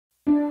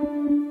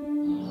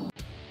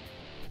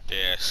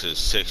This is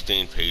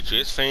 16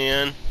 Patriots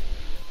fan.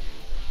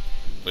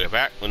 We're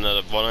back with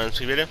another Borderlands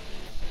video.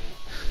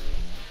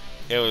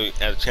 Here we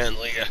have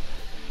Chandelier.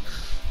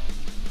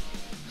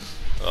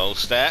 Low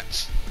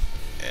stats.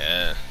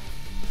 Yeah.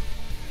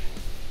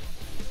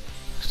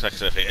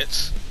 Consecutive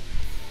hits.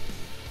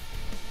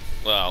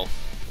 Well,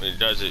 what it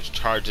does is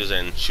charges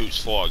and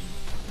shoots for a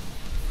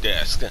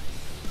disc.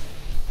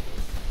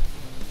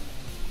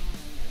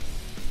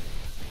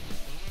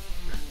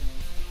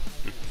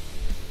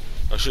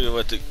 I'll show you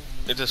what the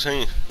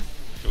thing.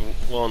 If you're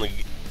willing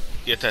to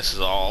get this is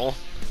all,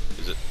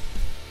 because it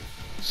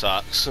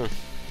sucks.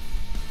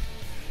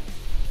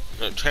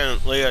 The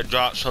Chandelier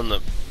drops from the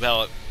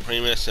Velvet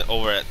Primus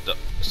over at the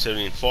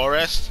Siberian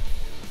Forest.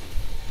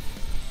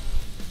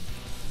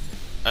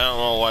 I don't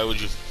know why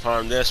would you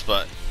farm this,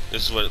 but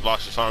this is what the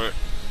boss you farm it.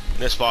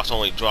 This boss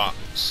only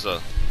drops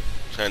the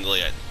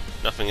Chandelier.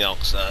 Nothing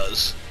else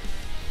does.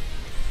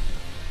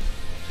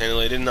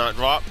 Chandelier did not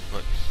drop,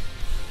 but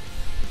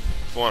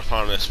if you want to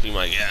farm this, be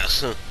my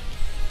guess.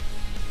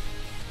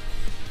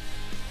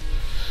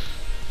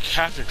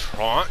 Captain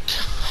Trot.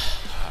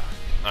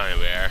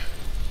 Anywhere.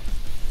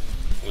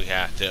 We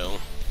have to.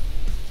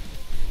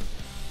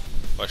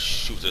 Let's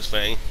shoot this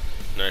thing.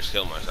 And I just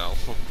kill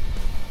myself.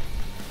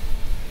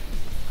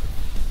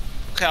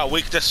 Look how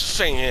weak this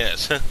thing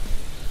is.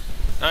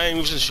 I ain't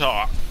using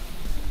shot.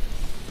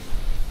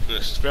 And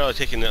it's barely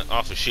taking it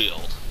off the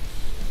shield.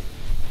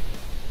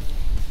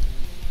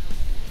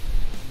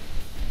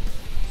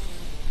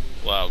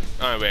 Well,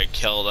 I'm ready to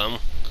kill them.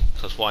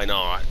 Because why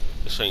not?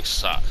 This thing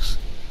sucks.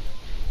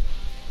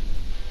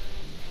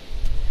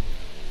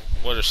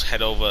 We'll just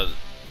head over.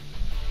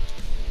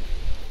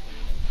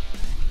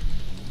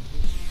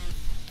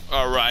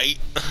 Alright.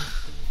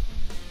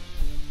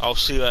 I'll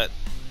see what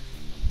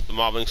the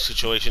mobbing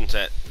situation's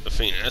at the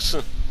Phoenix.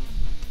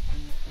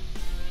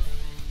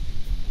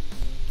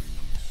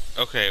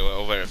 Okay, we're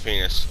over at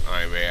Phoenix.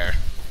 I'm there.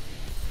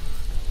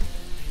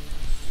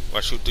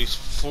 Wanna shoot these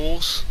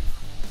fools?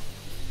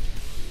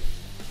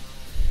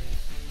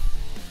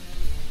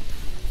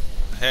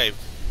 Hey,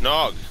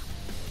 Nog!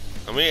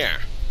 Come here!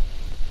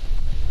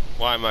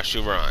 Why must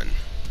you run?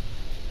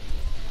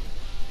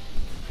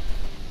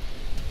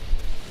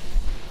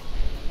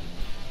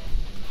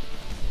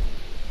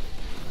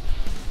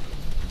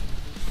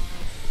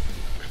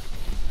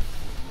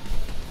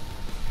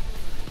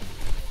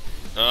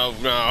 Oh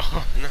no,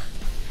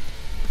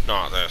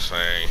 not this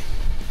thing.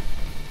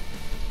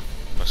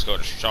 Let's go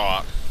to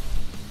shock.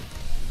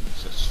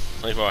 This is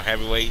 24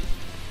 heavyweight.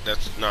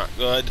 That's not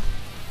good.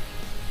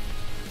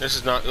 This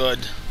is not good.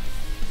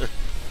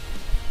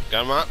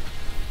 Got him up.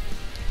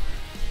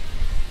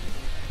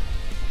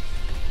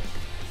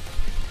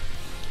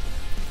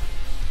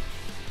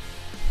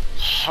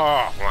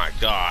 Oh my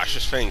gosh,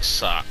 this thing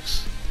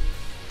sucks.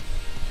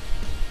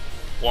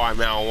 Why,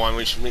 Maliwan,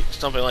 we should make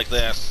something like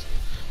this?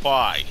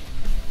 Why?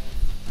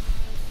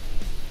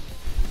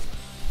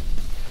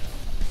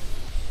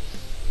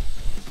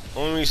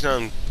 Only reason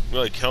I'm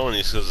really killing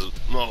these is because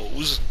of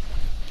Moe's.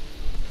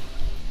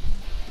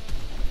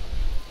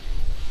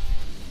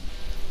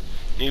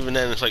 Even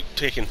then, it's like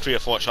taking 3 or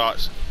 4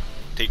 shots.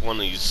 Take one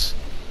of these.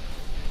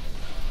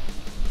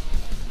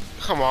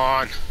 Come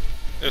on,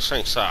 this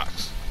thing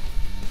sucks.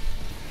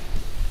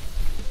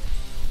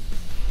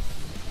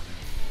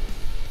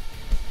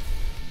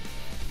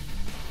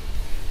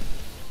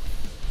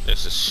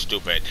 This is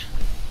stupid.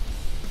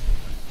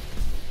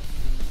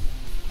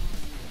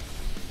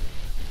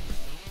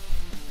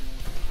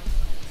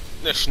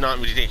 This should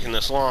not be taking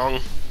this long.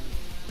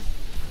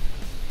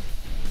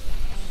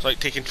 It's like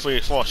taking 3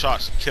 or 4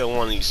 shots to kill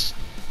one of these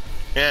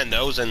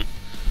randos, and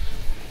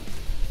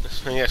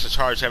this thing has to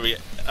charge every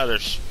other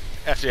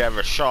after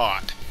every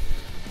shot.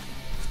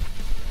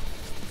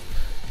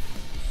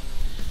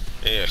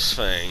 This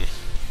thing.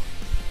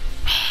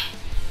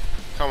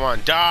 Come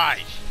on,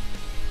 die!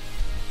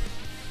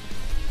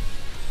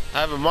 I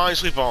have a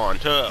minesweeper on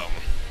too.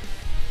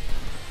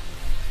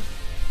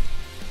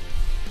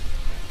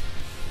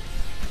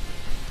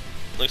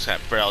 At least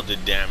that barrel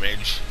did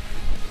damage.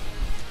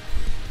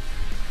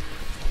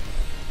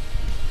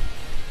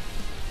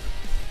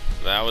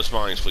 That was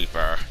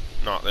minesweeper,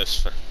 not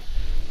this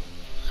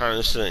kind of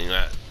this thing.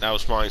 That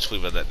was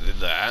minesweeper that did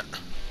that.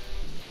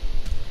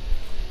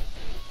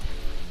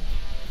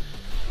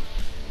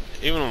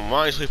 Even with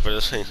minesweeper,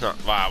 this thing's not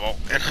viable,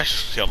 and I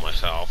should kill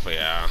myself.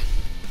 Yeah.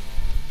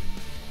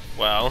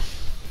 Well,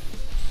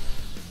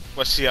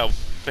 let's see how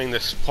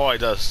this probably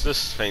does.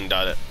 This thing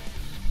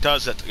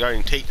does it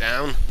regarding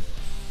takedown.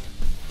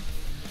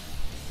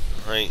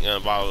 I ain't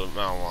gonna bother with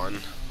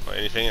Maliwan or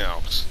anything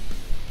else.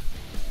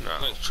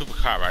 No, Super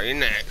Car Rider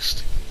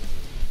next.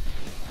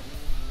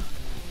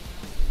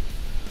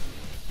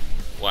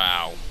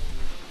 Wow.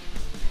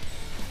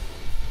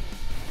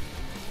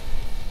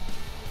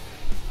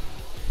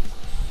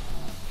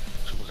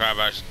 Super Car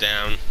Rider's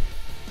down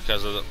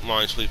because of the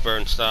minesweeper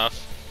and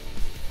stuff.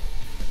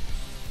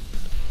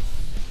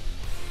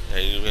 Yeah,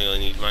 you really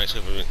need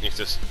minesweeper to make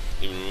this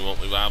even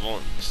remotely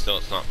viable. Still,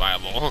 it's not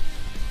viable.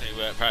 Hey,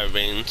 that probably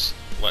means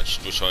let's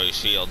destroy his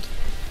shield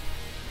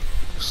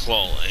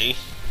slowly.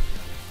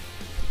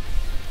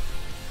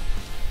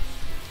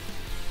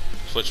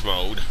 Switch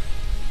mode.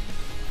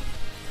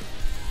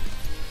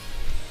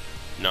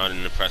 Not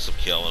an impressive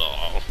kill at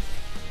all.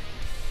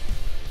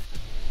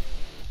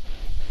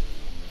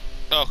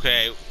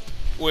 Okay,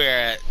 we're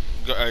at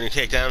earning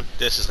takedown.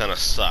 This is gonna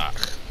suck.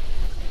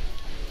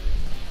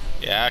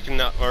 Yeah, I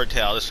can already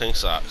tell this thing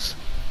sucks.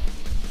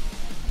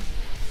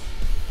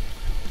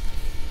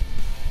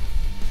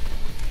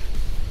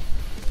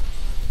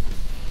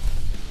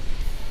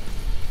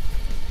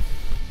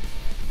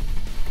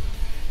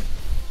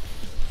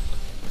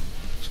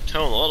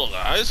 Killing the little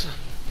guys.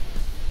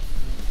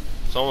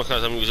 It's only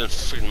because I'm using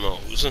freaking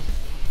Moes. And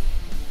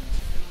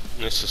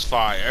this is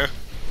fire.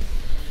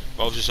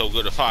 Moes is so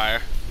good at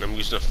fire, and I'm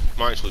using a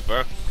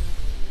Minesweeper.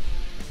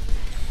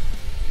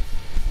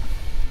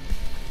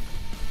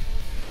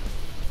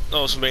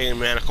 Those main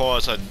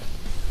Manticores are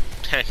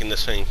tanking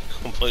this thing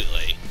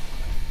completely.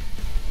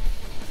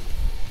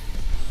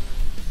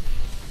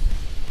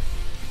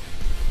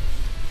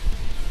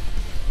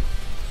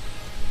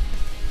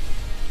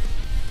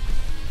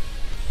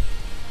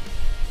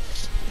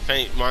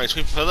 Faint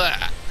Minesweeper for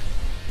that.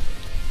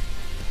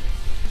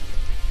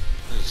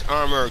 His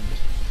armored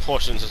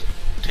portions is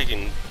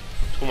taking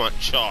too much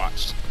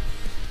shots.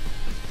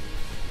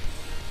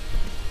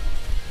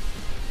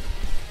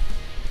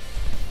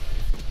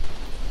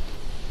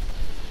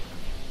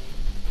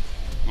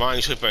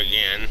 Minesweeper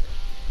again.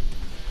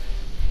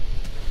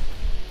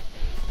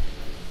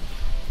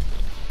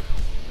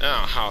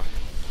 Oh, how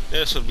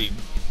this would be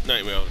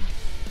nightmare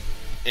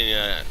in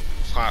a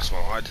class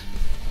mod.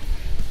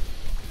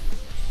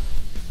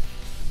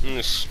 And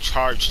this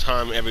charge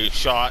time every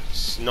shot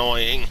is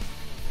annoying.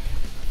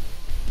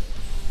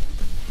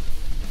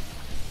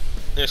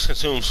 This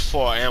consumes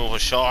 4 ammo per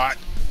shot.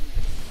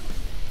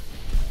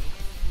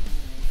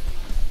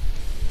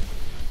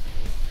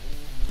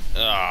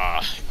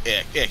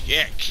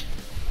 Ick.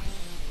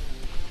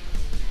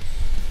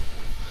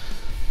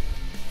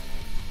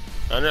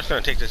 I'm just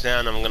gonna take this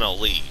down and I'm gonna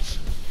leave.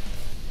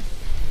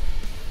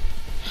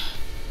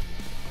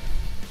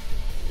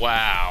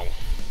 Wow.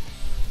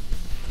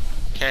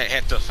 Can't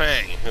hit the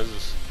thing.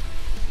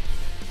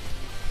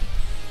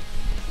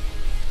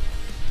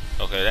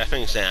 Okay, that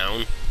thing's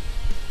down.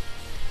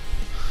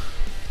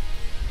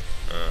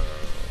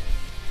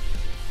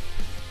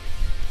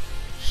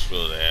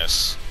 Screw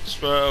this.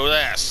 Screw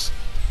this.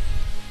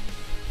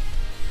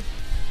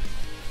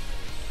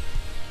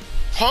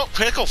 Pump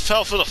Pickle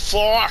fell to the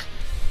floor.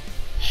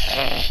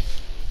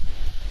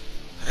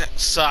 That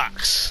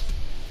sucks.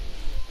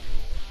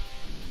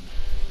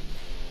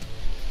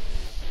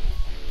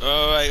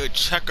 Alright, we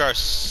check our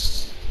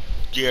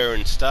gear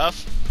and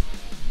stuff.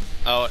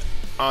 Our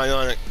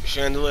ionic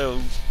chandelier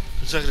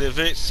consecutive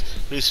hits.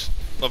 Please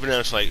up and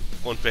down to like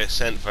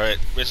 1% for it.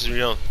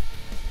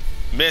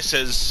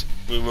 Misses,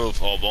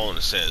 remove all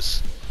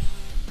bonuses.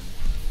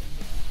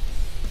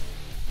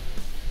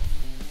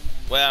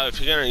 Well,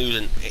 if you're gonna use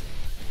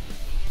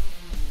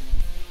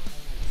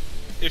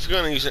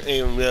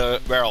an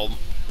barrel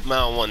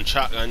Maliwan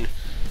shotgun,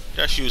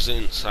 just use the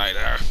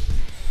insider.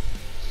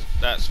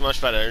 That's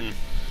much better and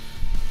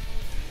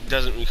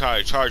doesn't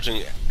require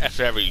charging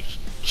after every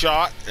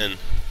shot and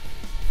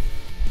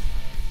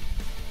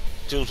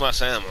consumes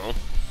less ammo.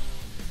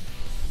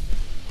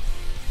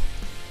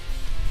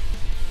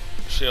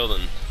 Shield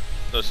and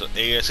those are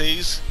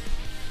ASEs.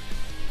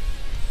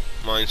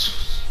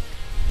 Mine's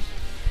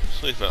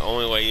sleeper.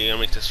 Only way you're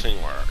gonna make this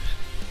thing work.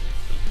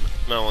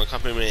 Maliwan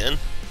company man.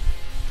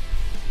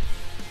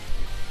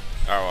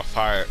 Our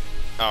fire.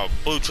 Our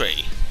blue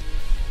tree,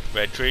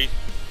 red tree,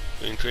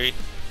 green tree,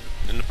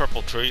 and the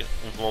purple tree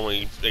with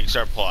only big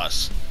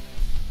surplus.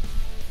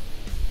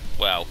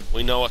 Well,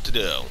 we know what to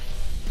do.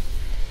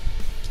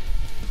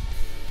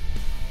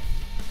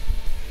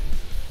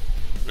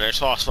 And I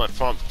just lost my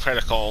prompt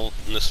critical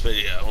in this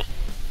video.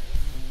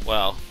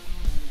 Well,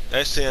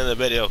 that's the end of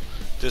the video.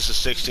 This is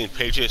 16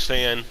 Patriots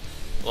fan.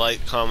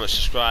 Like, comment,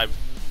 subscribe,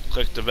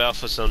 click the bell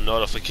for some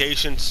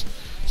notifications.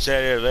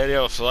 Share the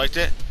video if you liked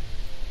it.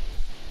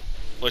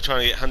 We're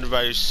trying to get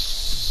 100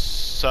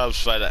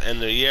 subs by the end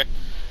of the year.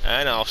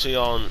 And I'll see you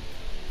all in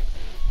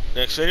the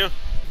next video.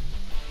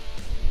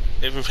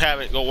 If you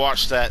haven't, go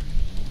watch that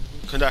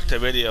conductor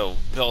video,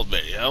 build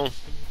video.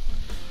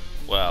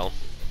 Well,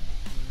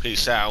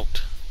 peace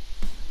out.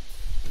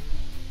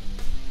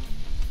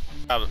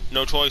 I have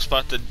no choice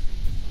but to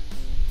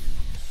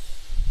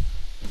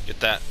get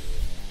that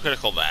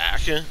critical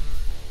back.